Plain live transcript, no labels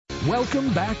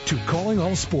Welcome back to Calling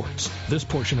All Sports. This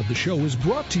portion of the show is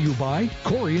brought to you by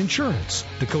Corey Insurance,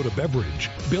 Dakota Beverage,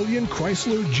 Billion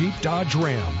Chrysler Jeep Dodge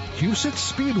Ram, Huset's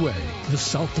Speedway, the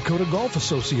South Dakota Golf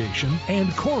Association,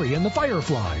 and Corey and the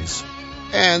Fireflies.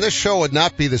 And this show would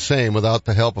not be the same without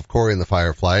the help of Corey and the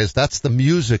Fireflies. That's the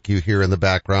music you hear in the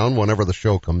background whenever the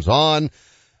show comes on,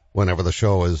 whenever the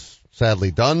show is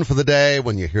sadly done for the day,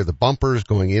 when you hear the bumpers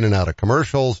going in and out of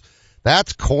commercials.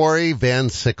 That's Corey Van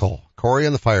Sickle. Corey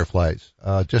and the Fireflies.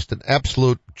 Just an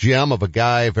absolute gem of a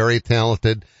guy, very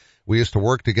talented. We used to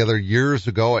work together years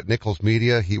ago at Nichols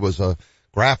Media. He was a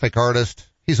graphic artist.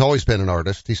 He's always been an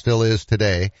artist. He still is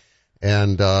today.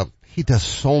 And he does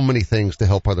so many things to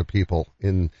help other people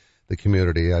in the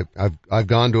community. I've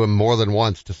gone to him more than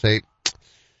once to say,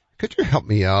 could you help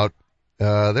me out?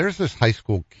 There's this high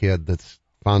school kid that's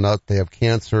found out they have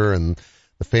cancer and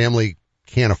the family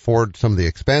can't afford some of the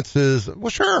expenses.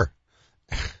 Well, sure.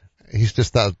 He's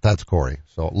just that's Corey.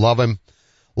 So love him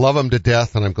to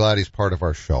death, and I'm glad he's part of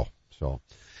our show. So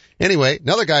anyway,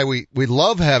 another guy we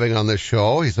love having on this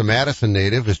show, he's a Madison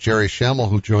native, is Jerry Schemmel,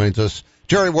 who joins us.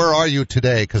 Jerry, where are you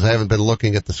today? Because I haven't been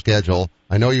looking at the schedule.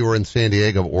 I know you were in San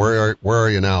Diego, but where are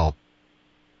you now?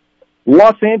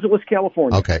 Los Angeles,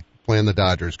 California. Okay, playing the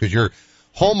Dodgers. Because your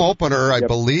home opener, I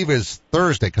believe, is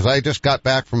Thursday. Because I just got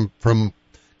back from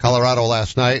Colorado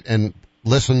last night and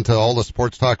listened to all the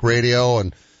sports talk radio,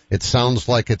 and it sounds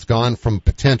like it's gone from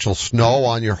potential snow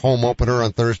on your home opener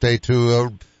on Thursday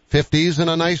to 50s and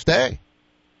a nice day.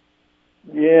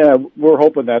 Yeah, we're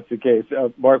hoping that's the case.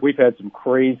 Mark, we've had some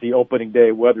crazy opening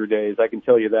day weather days, I can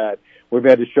tell you that. We've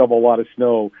had to shovel a lot of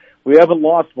snow. We haven't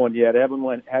lost one yet,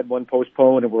 haven't had one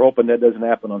postponed, and we're hoping that doesn't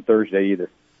happen on Thursday either.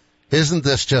 Isn't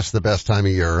this just the best time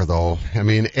of year, though? I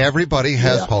mean, everybody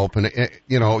has hope, and,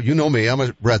 you know me, I'm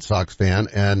a Red Sox fan,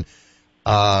 and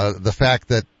the fact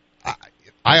that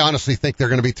I honestly think they're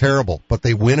going to be terrible, but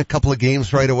they win a couple of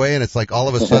games right away, and it's like all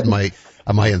of a sudden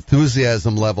my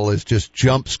enthusiasm level is just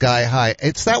jump sky high.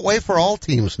 It's that way for all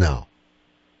teams now.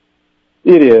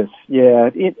 It is,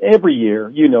 yeah. Every year,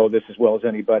 you know this as well as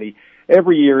anybody,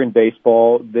 every year in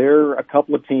baseball, there are a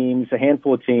couple of teams, a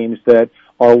handful of teams that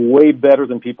are way better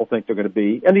than people think they're going to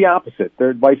be, and the opposite.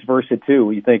 They're vice versa,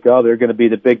 too. You think, oh, they're going to be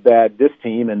the big bad this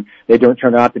team, and they don't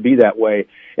turn out to be that way.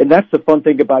 And that's the fun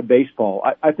thing about baseball.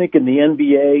 I think in the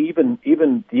NBA,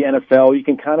 even the NFL, you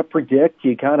can kind of predict.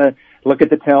 You kind of look at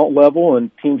the talent level,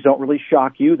 and teams don't really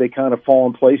shock you. They kind of fall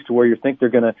in place to where you think they're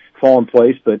going to fall in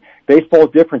place. But baseball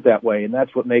is different that way, and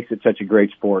that's what makes it such a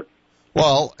great sport.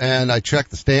 Well, and I checked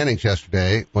the standings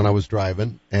yesterday when I was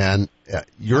driving, and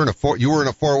you were in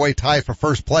a four-way tie for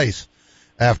first place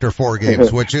after 4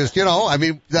 games, which is, I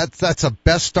mean, that's a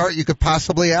best start you could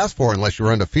possibly ask for unless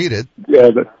you're undefeated. Yeah,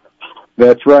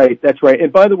 that's right. That's right.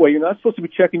 And by the way, you're not supposed to be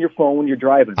checking your phone when you're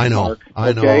driving. I know. Mark, I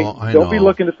okay? know. Don't be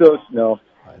looking at those. No.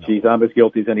 Geez, I'm as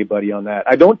guilty as anybody on that.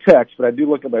 I don't text, but I do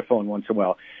look at my phone once in a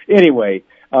while. Anyway,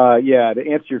 to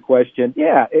answer your question,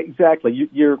 yeah, exactly.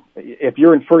 If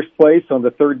you're in first place on the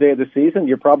third day of the season,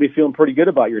 you're probably feeling pretty good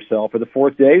about yourself for the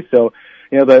fourth day. So,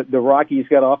 the Rockies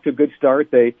got off to a good start.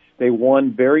 They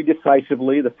won very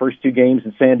decisively the first 2 games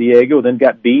in San Diego, then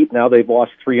got beat. Now they've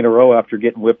lost 3 in a row after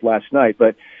getting whipped last night.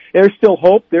 But there's still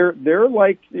hope. They're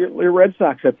like they're Red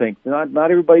Sox, I think.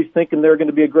 Not everybody's thinking they're going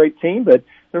to be a great team, but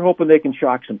they're hoping they can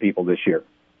shock some people this year.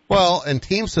 Well, and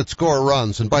teams that score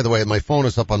runs, and by the way, my phone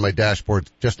is up on my dashboard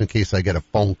just in case I get a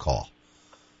phone call.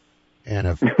 And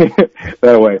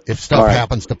if stuff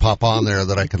happens to pop on there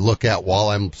that I could look at while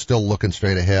I'm still looking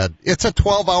straight ahead. It's a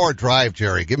 12-hour drive,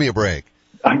 Jerry. Give me a break.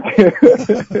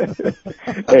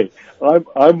 Hey,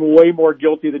 I'm way more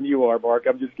guilty than you are, Mark.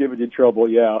 I'm just giving you trouble.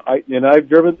 Yeah, I've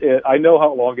driven. I know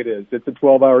how long it is. It's a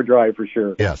 12-hour drive for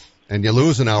sure. Yes, and you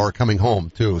lose an hour coming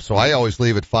home too. So I always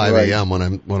leave at 5 a.m.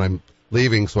 when I'm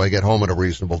leaving, so I get home at a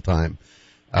reasonable time.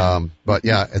 But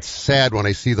yeah, it's sad when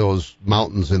I see those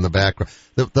mountains in the background.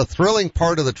 The thrilling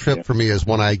part of the trip for me is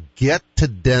when I get to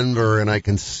Denver and I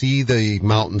can see the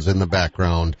mountains in the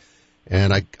background.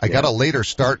 And I got a later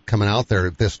start coming out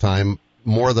there this time,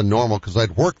 more than normal, because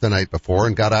I'd worked the night before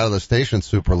and got out of the station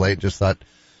super late. Just thought,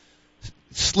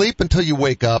 sleep until you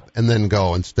wake up and then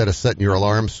go, instead of setting your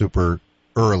alarm super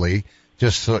early,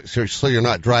 just so you're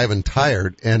not driving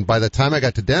tired. And by the time I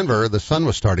got to Denver, the sun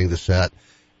was starting to set,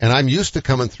 and I'm used to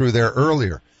coming through there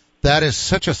earlier. That is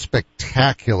such a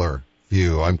spectacular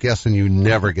view. I'm guessing you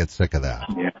never get sick of that.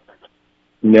 Yeah.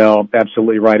 No,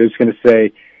 absolutely right. I was going to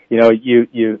say,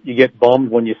 you get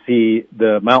bummed when you see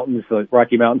the mountains, the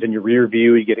Rocky Mountains in your rear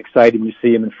view. You get excited when you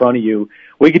see them in front of you.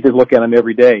 We get to look at them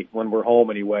every day when we're home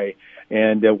anyway.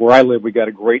 And where I live, we got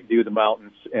a great view of the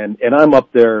mountains. And I'm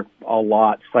up there a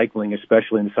lot cycling,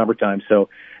 especially in the summertime. So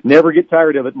never get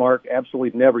tired of it, Mark.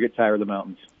 Absolutely never get tired of the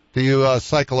mountains. Do you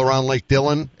cycle around Lake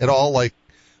Dillon at all, like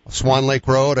Swan Lake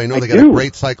Road? I know they got a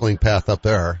great cycling path up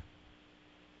there.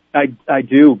 I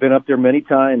do. Been up there many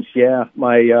times. Yeah,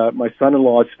 my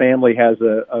son-in-law's family has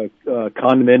a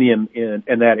condominium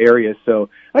in that area, so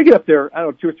I get up there. I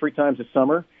don't know, 2 or 3 times a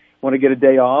summer when I get a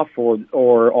day off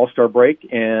or All-Star break,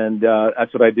 and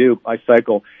that's what I do. I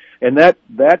cycle, and that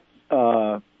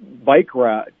bike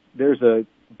route. There's a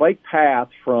bike path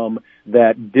from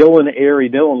that Dillon area,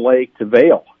 Dillon Lake to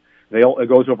Vail. It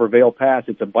goes over Vail Pass.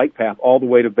 It's a bike path all the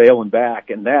way to Vail and back,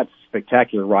 and that's a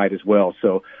spectacular ride as well.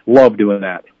 So love doing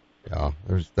that. Yeah,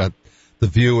 there's that. The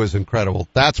view is incredible.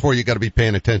 That's where you got to be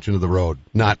paying attention to the road,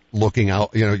 not looking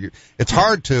out. It's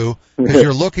hard to because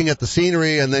you're looking at the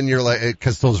scenery, and then you're like,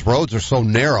 because those roads are so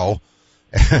narrow,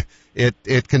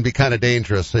 it can be kind of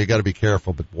dangerous. So you got to be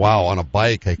careful. But wow, on a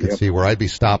bike, I could see where I'd be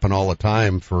stopping all the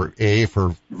time for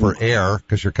air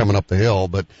because you're coming up the hill,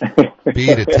 but B,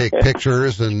 to take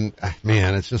pictures, and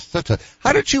man, it's just such a.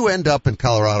 How did you end up in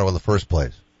Colorado in the first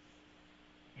place?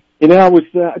 I was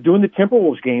doing the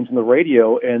Timberwolves games on the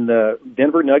radio, and the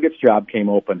Denver Nuggets job came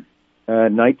open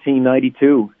in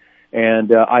 1992,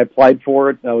 and I applied for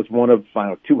it. I was one of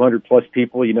 200 plus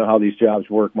people. You know how these jobs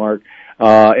work, Mark,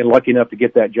 and lucky enough to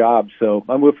get that job. So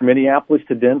I moved from Minneapolis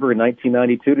to Denver in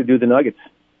 1992 to do the Nuggets.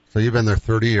 So you've been there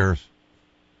 30 years.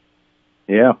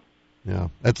 Yeah. Yeah.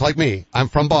 It's like me. I'm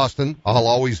from Boston. I'll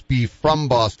always be from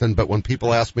Boston, but when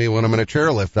people ask me when I'm in a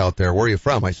chairlift out there, where are you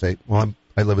from? I say, well,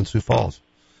 I live in Sioux Falls.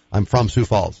 I'm from Sioux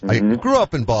Falls. Mm-hmm. I grew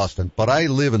up in Boston, but I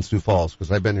live in Sioux Falls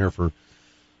because I've been here for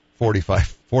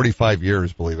 45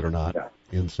 years, believe it or not,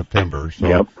 in September.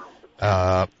 So,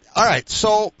 all right.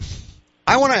 So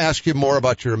I want to ask you more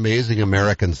about your Amazing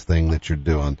Americans thing that you're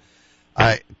doing.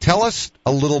 Tell us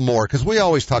a little more, because we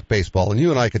always talk baseball, and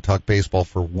you and I could talk baseball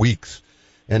for weeks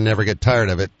and never get tired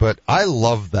of it. But I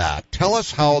love that. Tell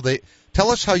us how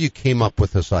you came up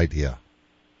with this idea.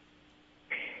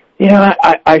 Yeah,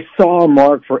 I saw,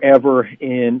 Mark, forever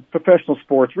in professional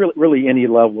sports, really any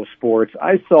level of sports.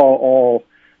 I saw all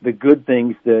the good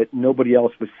things that nobody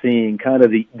else was seeing, kind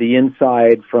of the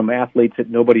inside from athletes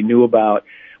that nobody knew about.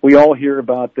 We all hear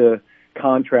about the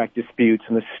contract disputes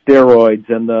and the steroids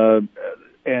and the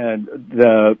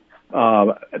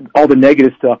all the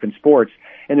negative stuff in sports.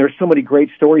 And there's so many great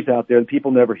stories out there that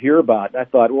people never hear about. And I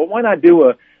thought, well, why not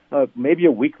do maybe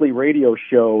a weekly radio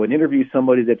show and interview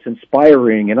somebody that's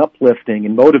inspiring and uplifting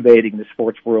and motivating in the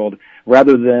sports world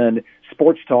rather than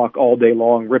sports talk all day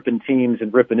long, ripping teams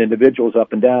and ripping individuals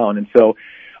up and down. And so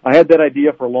I had that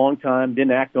idea for a long time,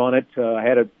 didn't act on it. I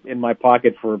had it in my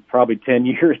pocket for probably 10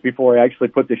 years before I actually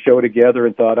put the show together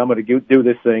and thought, I'm going to do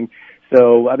this thing.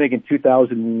 So I think in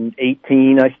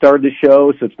 2018 I started the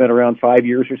show, so it's been around 5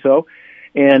 years or so.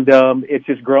 And it's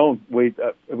just grown. We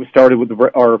started with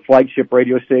our flagship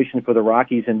radio station for the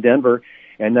Rockies in Denver,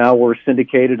 and now we're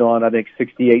syndicated on, I think,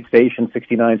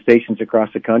 69 stations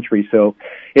across the country. So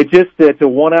it's a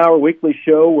 1 hour weekly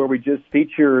show where we just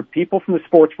feature people from the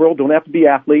sports world. Don't have to be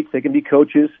athletes. They can be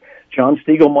coaches. John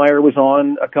Stiegelmeier was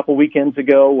on a couple weekends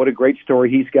ago. What a great story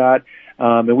he's got.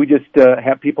 And we just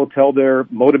have people tell their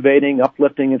motivating,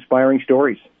 uplifting, inspiring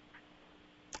stories.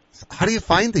 How do you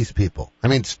find these people? I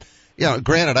mean,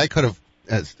 granted, I could have,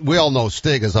 we all know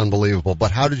Stig is unbelievable,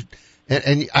 but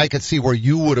and I could see where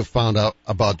you would have found out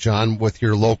about John with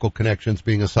your local connections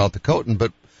being a South Dakotan,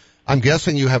 but I'm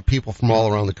guessing you have people from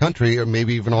all around the country or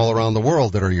maybe even all around the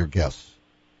world that are your guests.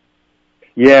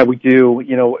 Yeah, we do,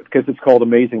 because it's called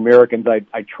Amazing Americans.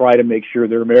 I try to make sure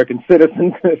they're American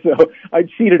citizens. So I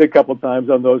cheated a couple times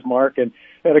on those, Mark, and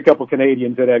had a couple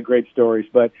Canadians that had great stories,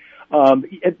 but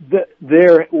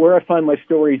they're where I find my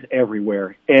stories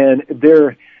everywhere, and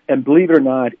believe it or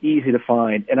not, easy to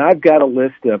find. And I've got a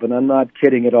list of, and I'm not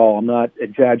kidding at all, I'm not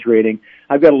exaggerating,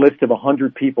 I've got a list of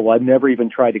 100 people I've never even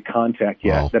tried to contact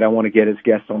yet that I want to get as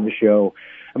guests on the show.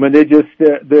 I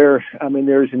mean,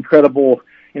 there's incredible,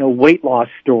 weight loss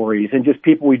stories and just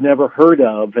people we've never heard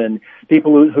of, and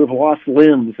people who've lost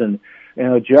limbs, and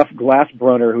Jeff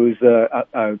Glassbrunner, who's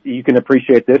you can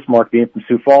appreciate this, Mark, being from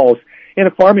Sioux Falls. In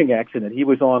a farming accident, he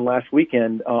was on last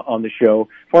weekend on the show.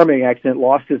 Farming accident,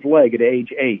 lost his leg at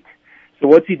age 8. So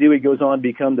what's he do? He goes on to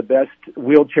become the best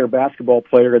wheelchair basketball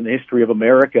player in the history of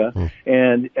America,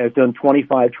 and has done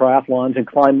 25 triathlons and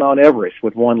climbed Mount Everest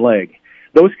with one leg.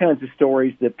 Those kinds of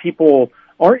stories that people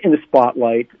aren't in the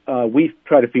spotlight, we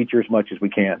try to feature as much as we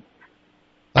can.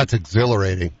 That's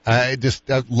exhilarating. I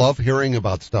love hearing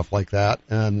about stuff like that,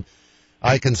 and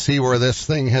I can see where this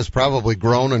thing has probably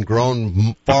grown and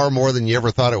grown far more than you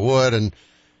ever thought it would, and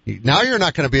now you're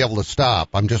not going to be able to stop.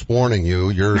 I'm just warning you.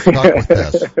 You're stuck with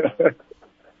this.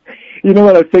 You know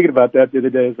what? I was thinking about that the other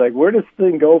day. It's like, where does this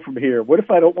thing go from here? What if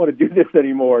I don't want to do this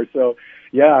anymore? So,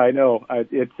 yeah, I know.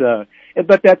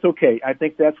 But that's okay. I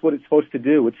think that's what it's supposed to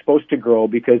do. It's supposed to grow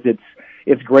because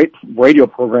it's great radio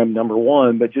program, number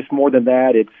one, but just more than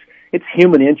that, it's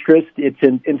human interest. It's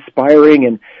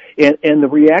inspiring, and the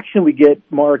reaction we get,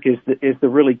 Mark, is the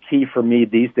really key for me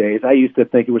these days. I used to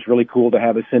think it was really cool to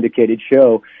have a syndicated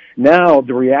show. Now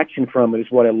the reaction from it is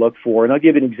what I look for, and I'll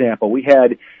give you an example. We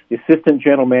had the assistant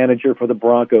general manager for the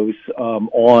Broncos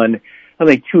on, I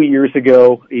think, 2 years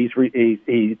ago. He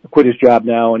quit his job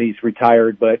now and he's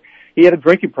retired, but he had a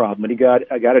drinking problem, and he got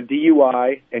a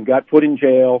DUI and got put in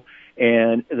jail.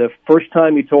 And the first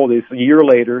time he told us, a year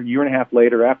and a half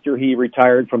later, after he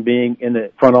retired from being in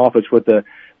the front office with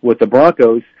the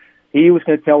Broncos, he was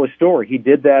going to tell a story. He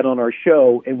did that on our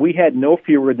show, and we had no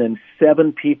fewer than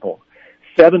 7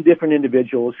 different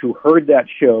individuals who heard that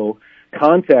show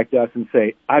contact us and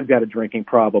say, I've got a drinking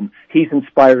problem. He's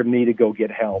inspired me to go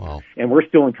get help. Wow. And we're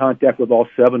still in contact with all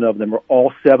 7 of them.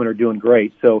 All 7 are doing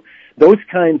great. So those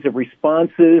kinds of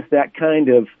responses, that kind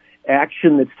of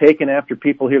action that's taken after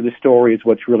people hear the story is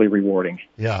what's really rewarding.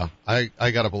 Yeah, I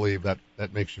got to believe that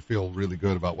makes you feel really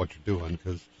good about what you're doing,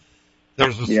 because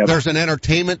there's an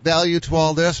entertainment value to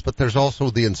all this, but there's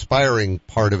also the inspiring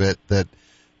part of it that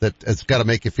it's got to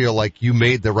make you feel like you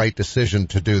made the right decision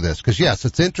to do this. Because, yes,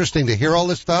 it's interesting to hear all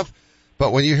this stuff,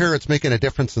 but when you hear it's making a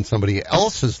difference in somebody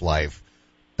else's life,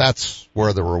 that's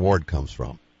where the reward comes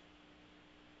from.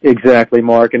 Exactly,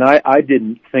 Mark. And I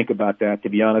didn't think about that, to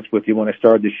be honest with you, when I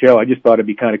started the show. I just thought it'd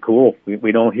be kind of cool.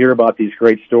 We don't hear about these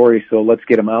great stories, so let's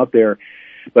get them out there.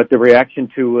 But the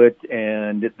reaction to it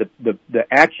and the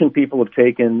action people have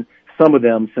taken, some of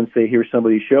them, since they hear some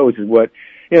of these shows, is what,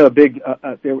 we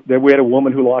had a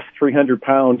woman who lost 300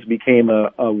 pounds, became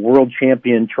a world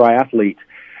champion triathlete.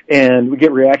 And we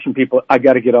get reaction people, I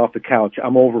got to get off the couch.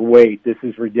 I'm overweight. This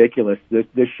is ridiculous.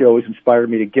 This show has inspired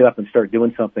me to get up and start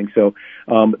doing something. So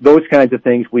those kinds of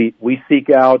things we seek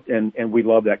out, and we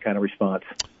love that kind of response.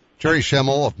 Jerry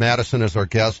Schemmel of Madison is our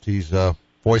guest. He's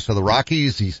voice of the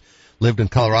Rockies. He's lived in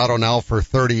Colorado now for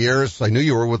 30 years. I knew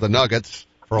you were with the Nuggets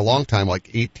for a long time,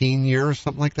 like 18 years,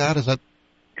 something like that. Is that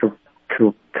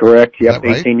correct? Yep, that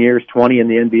right? 18 years, 20 in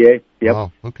the NBA. Yep.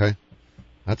 Oh, okay.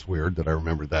 That's weird that I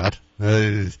remembered that.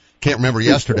 Can't remember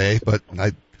yesterday, but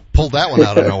I pulled that one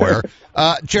out of nowhere.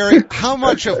 Jerry, how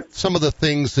much of some of the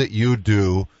things that you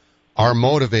do are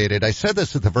motivated? I said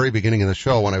this at the very beginning of the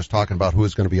show when I was talking about who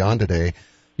is going to be on today.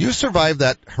 You survived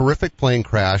that horrific plane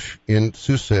crash in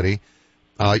Sioux City.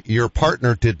 Your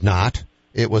partner did not.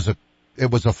 It was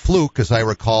a fluke, as I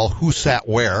recall, who sat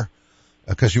where,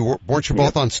 because weren't you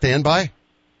both on standby?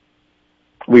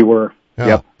 We were. Yeah.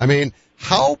 Yep. I mean,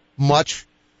 how much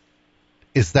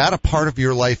is that a part of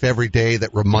your life every day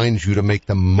that reminds you to make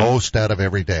the most out of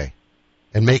every day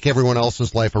and make everyone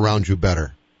else's life around you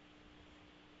better?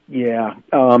 Yeah,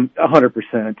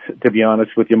 100%, to be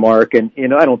honest with you, Mark. And,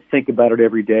 I don't think about it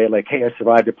every day like, hey, I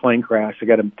survived a plane crash. I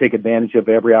got to take advantage of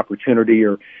every opportunity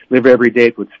or live every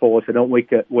day to its fullest. I don't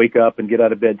wake up and get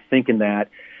out of bed thinking that.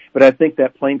 But I think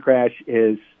that plane crash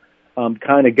is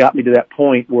kind of got me to that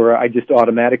point where I just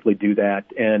automatically do that.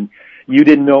 And you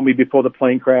didn't know me before the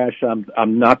plane crash.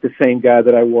 I'm not the same guy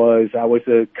that I was. I was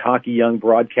a cocky young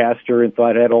broadcaster and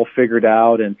thought I had it all figured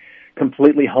out, and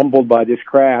completely humbled by this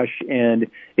crash, and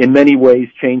in many ways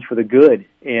changed for the good,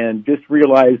 and just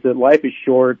realized that life is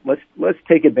short. Let's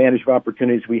take advantage of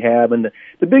opportunities we have. And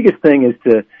the biggest thing is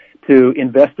to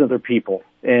invest in other people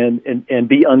and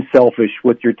be unselfish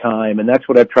with your time. And that's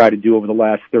what I've tried to do over the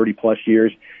last 30 plus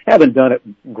years. Haven't done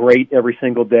it great every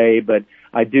single day, but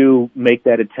I do make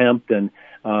that attempt. And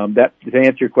that, to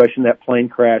answer your question, that plane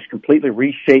crash completely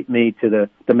reshaped me to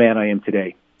the man I am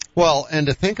today. Well, and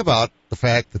to think about the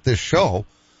fact that this show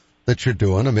that you're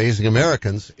doing, Amazing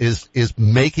Americans, is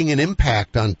making an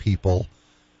impact on people.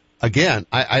 Again,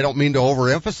 I don't mean to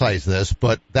overemphasize this,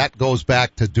 but that goes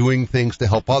back to doing things to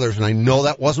help others. And I know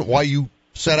that wasn't why you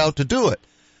set out to do it,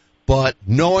 but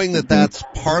knowing that that's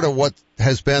part of what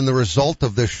has been the result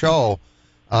of this show,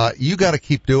 you got to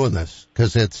keep doing this,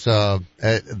 because it's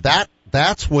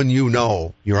that's when you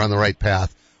know you're on the right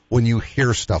path, when you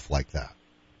hear stuff like that.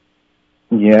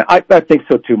 Yeah, I think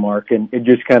so too, Mark, and it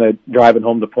just kind of driving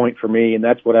home the point for me, and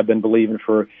that's what I've been believing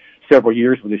for several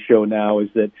years with the show now is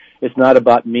that it's not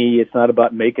about me. It's not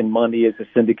about making money as a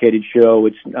syndicated show.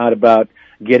 It's not about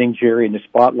getting Jerry in the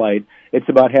spotlight. It's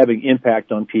about having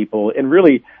impact on people. And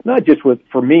really, not just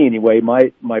for me anyway,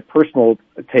 my personal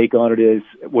take on it is,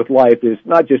 with life, is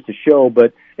not just a show,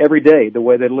 but every day, the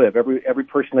way they live, every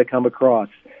person I come across,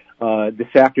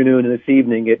 this afternoon and this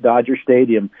evening at Dodger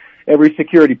Stadium, every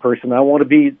security person I want to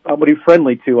be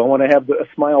friendly to. I want to have a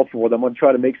smile for them. I want to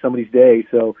try to make somebody's day.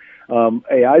 So,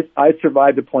 hey, I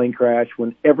survived a plane crash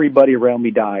when everybody around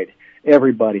me died.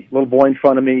 Everybody. Little boy in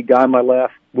front of me, guy on my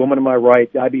left, woman on my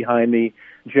right, guy behind me,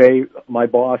 Jay, my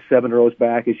boss, 7 rows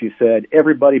back, as you said.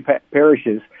 Everybody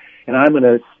perishes, and I'm in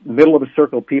the middle of a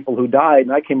circle of people who died,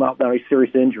 and I came out without any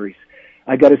serious injuries.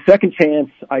 I got a second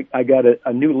chance. I got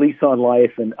a new lease on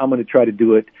life, and I'm going to try to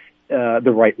do it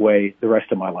the right way the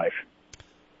rest of my life.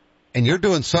 And you're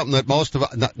doing something that most of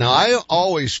us... Now, I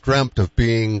always dreamt of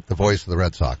being the voice of the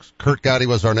Red Sox. Kurt Gowdy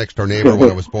was our next door neighbor when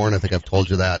I was born. I think I've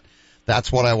told you that.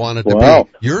 That's what I wanted to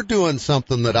be. You're doing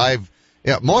something that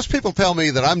most people tell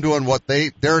me that I'm doing what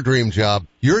their dream job.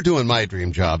 You're doing my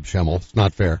dream job, Schemmel. It's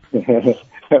not fair.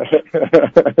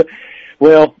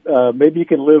 Well, maybe you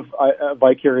can live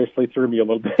vicariously through me a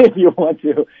little bit if you want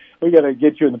to. We got to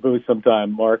get you in the booth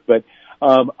sometime, Mark. But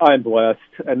I'm blessed,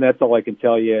 and that's all I can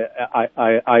tell you.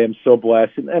 I am so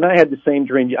blessed, and I had the same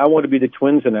dream. I want to be the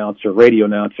Twins announcer, radio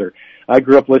announcer. I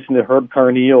grew up listening to Herb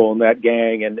Carneal and that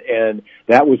gang, and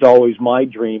that was always my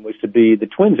dream, was to be the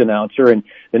Twins announcer. And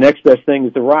the next best thing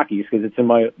is the Rockies, because it's in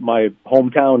my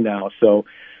hometown now. So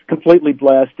completely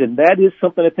blessed, and that is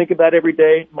something I think about every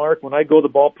day, Mark. When I go to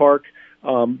the ballpark,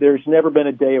 there's never been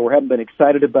a day where I haven't been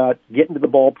excited about getting to the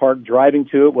ballpark, driving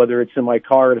to it, whether it's in my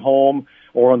car at home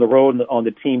or on the road on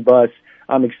the team bus.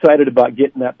 I'm excited about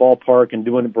getting that ballpark and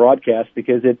doing a broadcast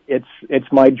because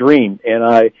it's my dream, and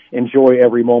I enjoy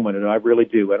every moment, and I really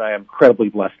do, and I am incredibly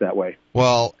blessed that way.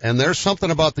 Well, and there's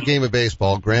something about the game of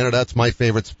baseball. Granted, that's my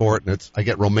favorite sport, and I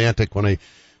get romantic when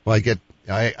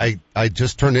I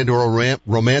just turn into a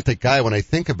romantic guy when I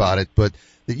think about it, but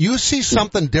you see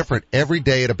something different every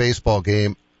day at a baseball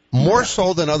game, more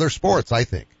so than other sports, I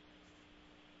think.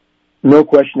 No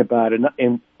question about it.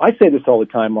 And I say this all the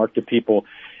time, Mark, to people.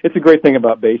 It's a great thing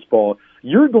about baseball.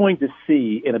 You're going to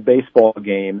see in a baseball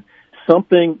game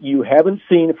something you haven't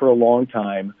seen for a long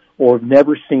time or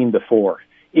never seen before.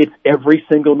 It's every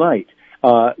single night.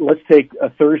 Let's take a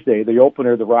Thursday, the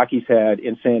opener the Rockies had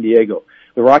in San Diego.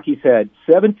 The Rockies had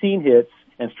 17 hits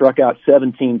and struck out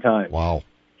 17 times. Wow.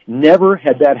 Never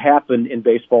had that happened in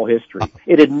baseball history.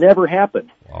 It had never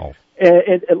happened. Wow.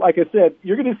 And like I said,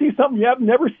 you're going to see something you have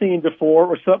never seen before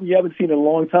or something you haven't seen in a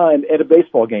long time at a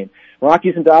baseball game.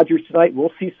 Rockies and Dodgers tonight, we'll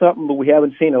see something that we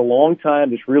haven't seen in a long time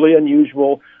that's really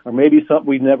unusual, or maybe something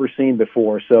we've never seen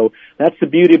before. So that's the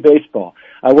beauty of baseball.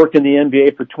 I worked in the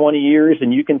NBA for 20 years,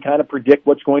 and you can kind of predict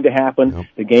what's going to happen. Yep.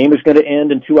 The game is going to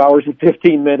end in 2 hours and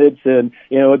 15 minutes, and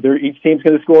each team's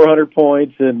going to score 100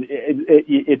 points, and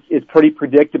it's pretty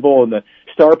predictable. And the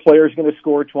star player is going to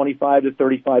score 25 to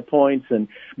 35 points,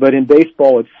 but in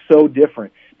baseball, it's so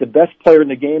different. The best player in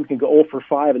the game can go 0 for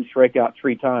 5 and strike out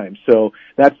 3 times. So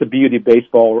that's the beauty of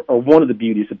baseball, or one of the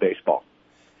beauties of baseball.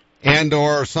 And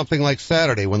or something like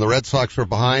Saturday when the Red Sox were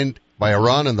behind by a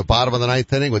run in the bottom of the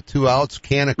 9th inning with 2 outs,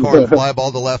 can of corn fly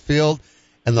ball to left field,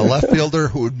 and the left fielder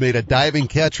who had made a diving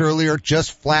catch earlier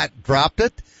just flat dropped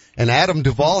it, and Adam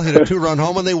Duvall hit a 2-run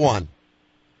home and they won.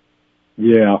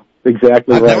 Yeah,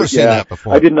 exactly. I've never seen that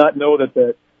before. I did not know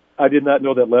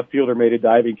that left fielder made a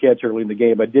diving catch early in the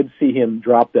game. I did see him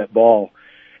drop that ball,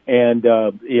 and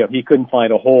he couldn't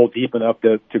find a hole deep enough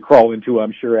to crawl into,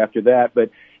 I'm sure, after that. But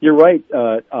you're right,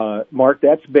 Mark,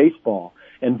 that's baseball.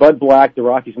 And Bud Black, the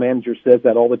Rockies manager, says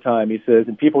that all the time. He says,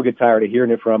 and people get tired of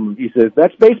hearing it from him, he says,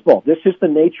 that's baseball. That's just the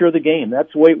nature of the game.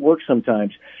 That's the way it works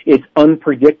sometimes. It's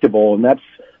unpredictable, and that's,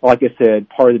 like I said,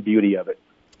 part of the beauty of it.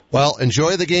 Well,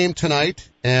 enjoy the game tonight.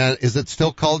 And is it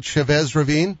still called Chavez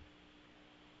Ravine?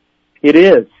 It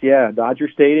is, yeah. Dodger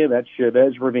Stadium, that's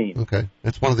Chavez Ravine. Okay.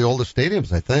 It's one of the oldest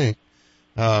stadiums, I think,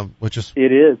 which is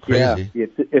It is, crazy. Yeah.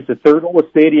 It's the third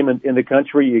oldest stadium in the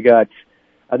country. You got,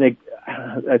 I think,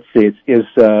 let's see,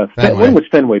 when was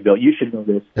Fenway built? You should know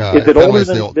this. Is it older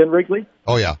than Wrigley?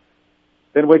 Oh, yeah.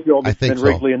 Fenway's the oldest than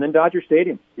Wrigley, and then Dodger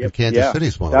Stadium. Yep. And Kansas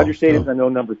City's one Dodger of those. Stadium's, I know,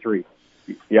 number 3.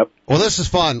 Yep. Well, this is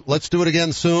fun. Let's do it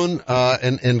again soon,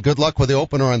 and good luck with the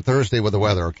opener on Thursday with the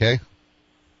weather, okay?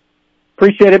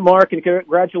 Appreciate it, Mark, and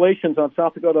congratulations on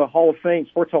South Dakota Hall of Fame,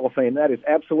 Sports Hall of Fame. That is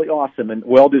absolutely awesome and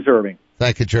well-deserving.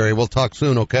 Thank you, Jerry. We'll talk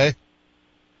soon, okay?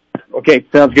 Okay,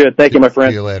 sounds good. Thank you, my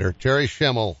friend. See you later. Jerry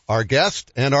Schemmel, our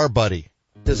guest and our buddy.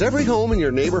 Does every home in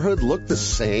your neighborhood look the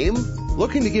same?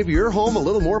 Looking to give your home a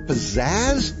little more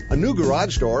pizzazz? A new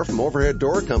garage door from Overhead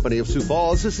Door Company of Sioux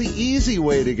Falls is the easy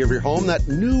way to give your home that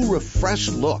new,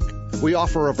 refreshed look. We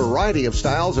offer a variety of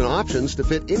styles and options to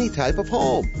fit any type of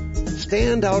home.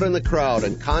 Stand out in the crowd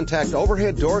and contact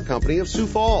Overhead Door Company of Sioux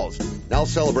Falls. Now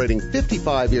celebrating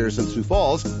 55 years in Sioux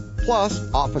Falls,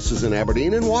 plus offices in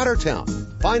Aberdeen and Watertown.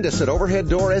 Find us at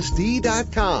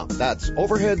overheaddoorsd.com. That's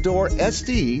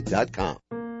overheaddoorsd.com.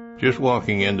 Just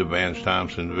walking into Vance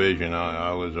Thompson Vision,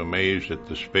 I was amazed at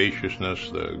the spaciousness,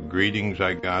 the greetings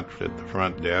I got at the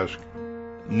front desk.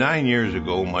 9 years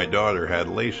ago, my daughter had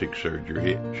LASIK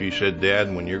surgery. She said,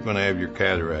 "Dad, when you're going to have your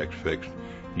cataracts fixed,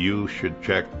 you should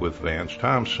check with Vance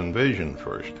Thompson Vision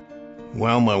first."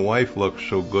 Well, my wife looks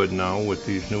so good now with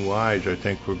these new eyes, I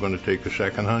think we're going to take a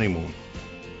second honeymoon.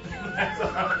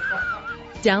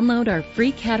 Download our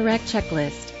free cataract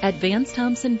checklist at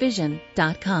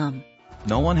VanceThompsonVision.com.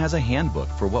 No one has a handbook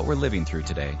for what we're living through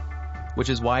today, which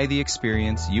is why the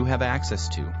experience you have access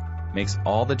to makes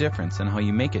all the difference in how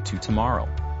you make it to tomorrow.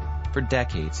 For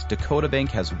decades, Dakota Bank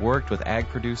has worked with ag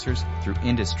producers through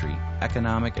industry,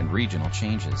 economic, and regional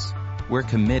changes. We're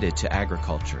committed to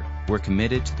agriculture. We're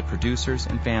committed to the producers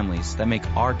and families that make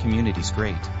our communities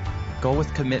great. Go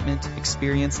with commitment,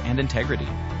 experience, and integrity.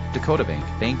 Dakota Bank,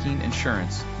 banking,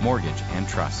 insurance, mortgage, and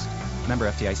trust. Member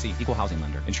FDIC, equal housing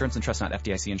lender. Insurance and trust not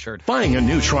FDIC insured. Buying a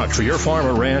new truck for your farm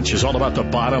or ranch is all about the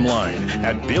bottom line.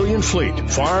 At Billion Fleet,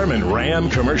 Farm and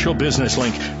Ram Commercial Business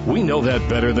Link, we know that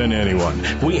better than anyone.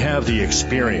 We have the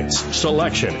experience,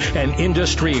 selection, and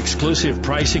industry-exclusive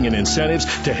pricing and incentives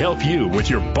to help you with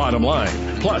your bottom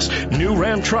line. Plus, new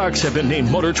Ram trucks have been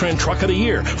named Motor Trend Truck of the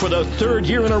Year for the third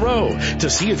year in a row. To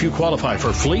see if you qualify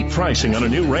for fleet pricing on a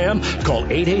new Ram, call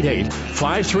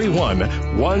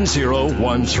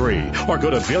 888-531-1013. Or go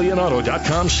to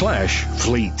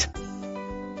billionauto.com/fleet.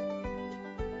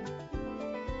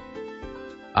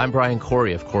 I'm Brian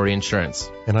Corey of Corey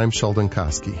Insurance. And I'm Sheldon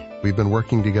Koski. We've been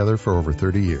working together for over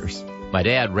 30 years. My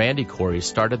dad, Randy Corey,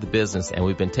 started the business, and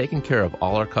we've been taking care of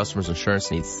all our customers'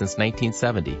 insurance needs since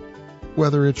 1970.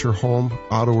 Whether it's your home,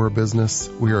 auto, or business,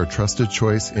 we are a trusted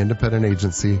choice independent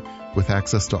agency with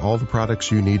access to all the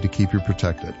products you need to keep you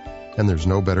protected. And there's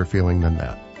no better feeling than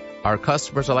that. Our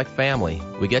customers are like family.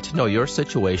 We get to know your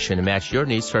situation and match your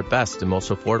needs to our best and most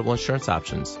affordable insurance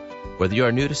options. Whether you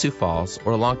are new to Sioux Falls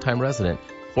or a longtime resident,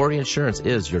 Corey Insurance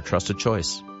is your trusted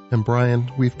choice. And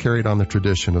Brian, we've carried on the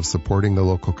tradition of supporting the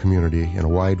local community in a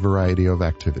wide variety of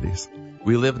activities.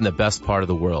 We live in the best part of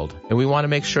the world, and we want to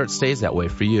make sure it stays that way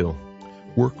for you.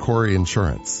 We're Corey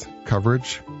Insurance.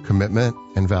 Coverage, commitment,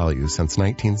 and value since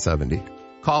 1970.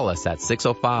 Call us at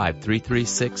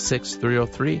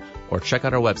 605-336-6303 or check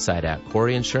out our website at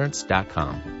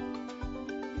CoreyInsurance.com.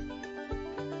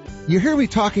 You hear me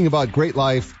talking about Great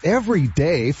Life every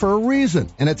day for a reason,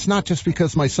 and it's not just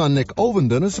because my son Nick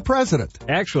Ovenden is the president.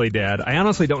 Actually, Dad, I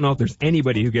honestly don't know if there's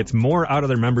anybody who gets more out of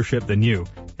their membership than you.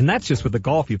 And that's just with the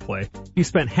golf you play. You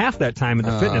spent half that time in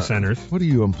the fitness centers. What are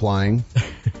you implying?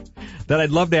 That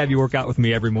I'd love to have you work out with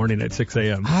me every morning at 6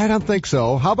 a.m. I don't think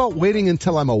so. How about waiting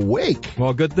until I'm awake?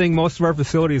 Well, good thing most of our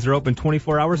facilities are open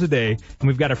 24 hours a day, and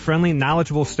we've got a friendly,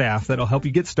 knowledgeable staff that'll help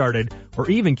you get started or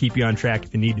even keep you on track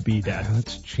if you need to be, Dad.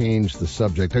 Let's change the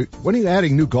subject. When are you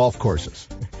adding new golf courses?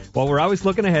 Well, we're always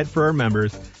looking ahead for our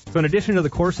members. So in addition to the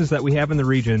courses that we have in the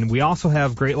region, we also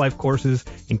have Great Life courses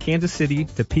in Kansas City,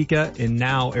 Topeka, and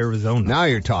now Arizona. Now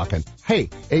you're talking. Hey,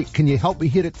 can you help me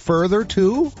hit it further,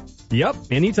 too? Yep,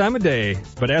 any time of day.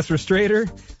 But as for straighter,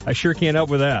 I sure can't help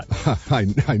with that.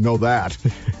 I know that.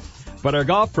 But our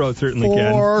golf pros certainly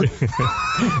can.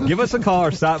 Give us a call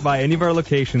or stop by any of our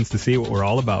locations to see what we're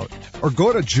all about. Or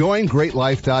go to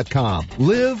joingreatlife.com.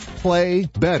 Live, play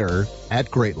better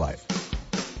at Great Life.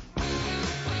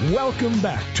 Welcome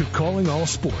back to Calling All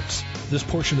Sports. This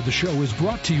portion of the show is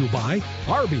brought to you by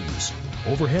Arby's,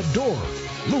 Overhead Door,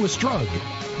 Lewis Drug,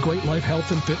 Great Life Health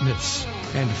and Fitness,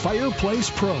 and Fireplace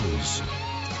Pros.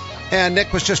 And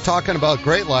Nick was just talking about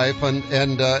Great Life,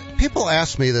 and people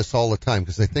ask me this all the time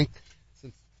because they think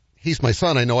since he's my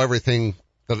son, I know everything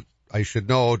that I should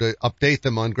know to update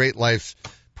them on Great Life's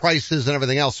prices and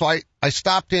everything else. So I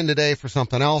stopped in today for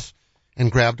something else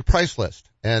and grabbed a price list.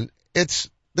 And this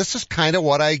is kind of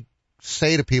what I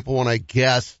say to people when I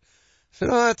guess.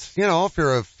 So, it's, if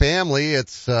you're a family,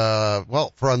 it's, for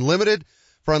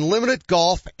unlimited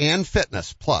golf and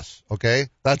fitness plus, okay?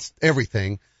 That's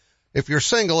everything. If you're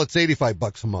single, it's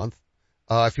 $85 a month.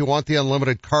 If you want the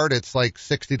unlimited card, it's like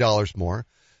 $60 more.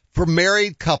 For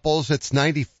married couples, it's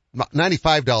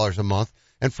 $95 a month.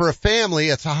 And for a family,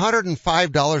 it's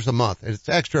 $105 a month. It's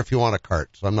extra if you want a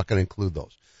cart, so I'm not going to include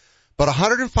those. but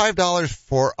 $105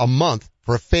 for a month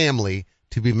for a family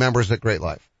to be members at Great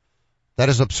Life. That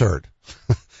is absurd.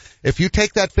 If you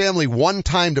take that family one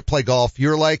time to play golf,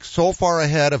 you're like so far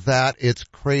ahead of that, it's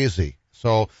crazy.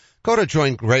 So go to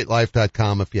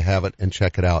joingreatlife.com if you haven't and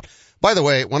check it out. By the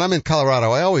way, when I'm in Colorado,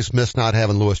 I always miss not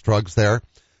having Louis Druggs there.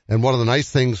 And one of the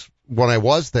nice things when I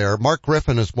was there, Mark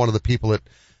Griffin is one of the people that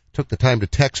took the time to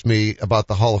text me about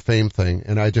the Hall of Fame thing.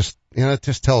 And I just, it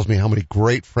just tells me how many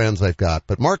great friends I've got.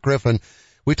 But Mark Griffin,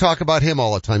 we talk about him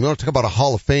all the time. We don't talk about a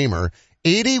Hall of Famer.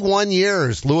 81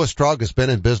 years Louis Druggs has been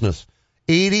in business.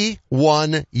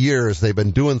 81 years they've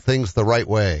been doing things the right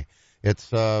way.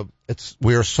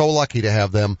 We are so lucky to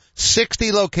have them.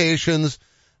 60 locations.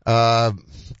 I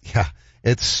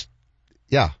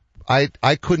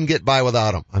couldn't get by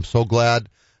without them. I'm so glad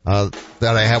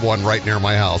that I have one right near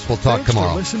my house. We'll talk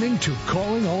tomorrow. Thanks for listening to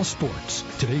Calling All Sports.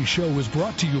 Today's show is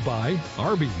brought to you by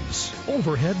Arby's,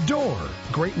 Overhead Door,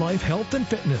 Great Life Health and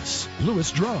Fitness,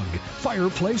 Louis Drug,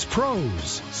 Fireplace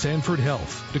Pros, Sanford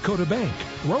Health, Dakota Bank,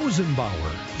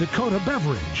 Rosenbauer, Dakota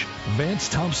Beverage, Vance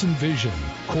Thompson Vision,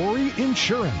 Corey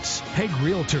Insurance, Hague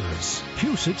Realtors,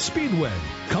 Huset Speedway,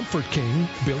 Comfort King,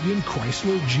 Billion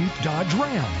Chrysler Jeep Dodge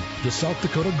Ram, the South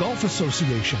Dakota Golf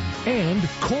Association, and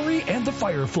Corey and the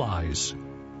Fireflies.